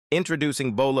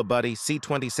Introducing BolaButty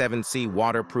C27C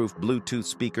waterproof Bluetooth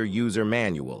speaker user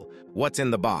manual. What's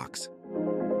in the box?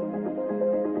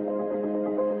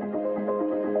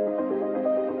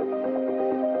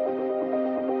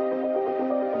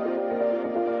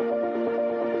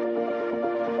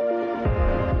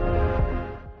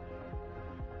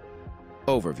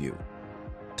 Overview.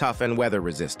 Tough and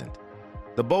weather-resistant.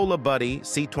 The BolaButty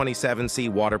C27C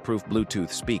waterproof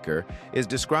Bluetooth speaker is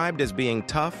described as being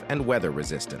tough and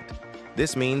weather-resistant.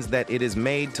 This means that it is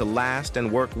made to last and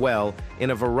work well in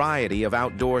a variety of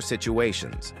outdoor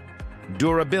situations.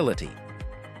 Durability.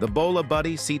 The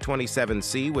BolaButty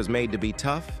C27C was made to be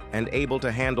tough and able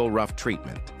to handle rough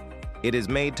treatment. It is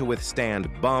made to withstand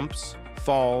bumps,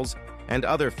 falls, and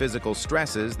other physical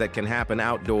stresses that can happen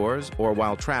outdoors or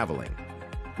while traveling.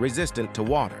 Resistant to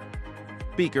water.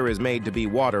 Speaker is made to be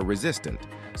water resistant,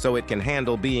 so it can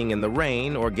handle being in the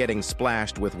rain or getting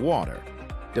splashed with water.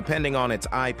 Depending on its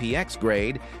IPX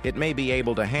grade, it may be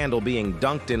able to handle being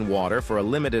dunked in water for a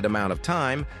limited amount of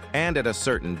time and at a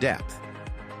certain depth.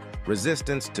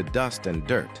 Resistance to dust and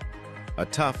dirt. A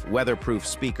tough, weatherproof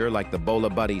speaker like the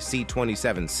BolaButty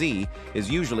C27C is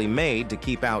usually made to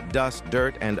keep out dust,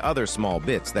 dirt, and other small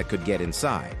bits that could get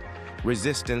inside.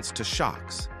 Resistance to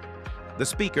shocks. The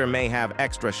speaker may have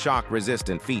extra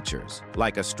shock-resistant features,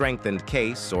 like a strengthened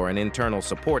case or an internal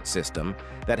support system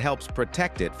that helps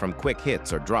protect it from quick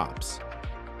hits or drops.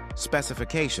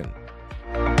 Specification.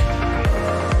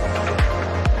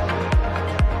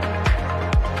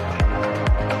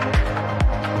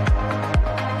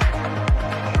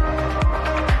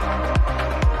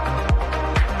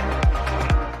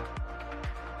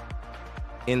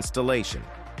 Installation.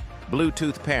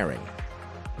 Bluetooth pairing.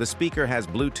 The speaker has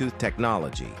Bluetooth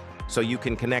technology, so you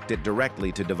can connect it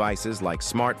directly to devices like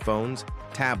smartphones,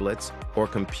 tablets, or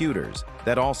computers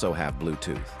that also have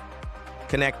Bluetooth.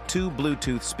 Connect two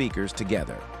Bluetooth speakers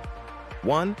together.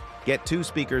 1. Get two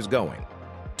speakers going.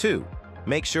 2.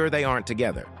 Make sure they aren't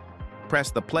together. Press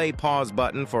the play-pause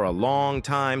button for a long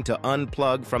time to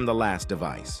unplug from the last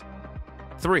device.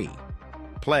 3.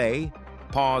 Play,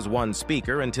 pause one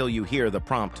speaker until you hear the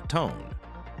prompt tone.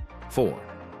 4.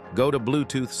 Go to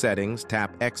Bluetooth settings,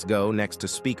 tap XGO next to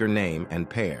speaker name and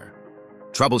pair.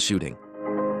 Troubleshooting.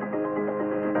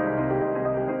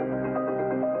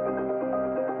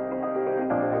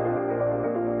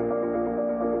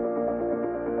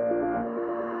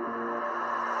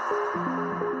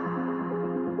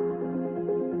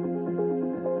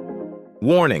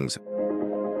 Warnings.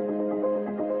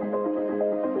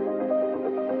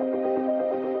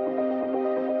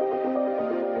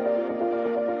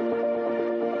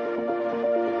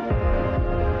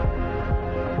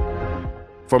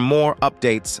 For more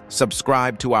updates,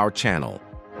 subscribe to our channel.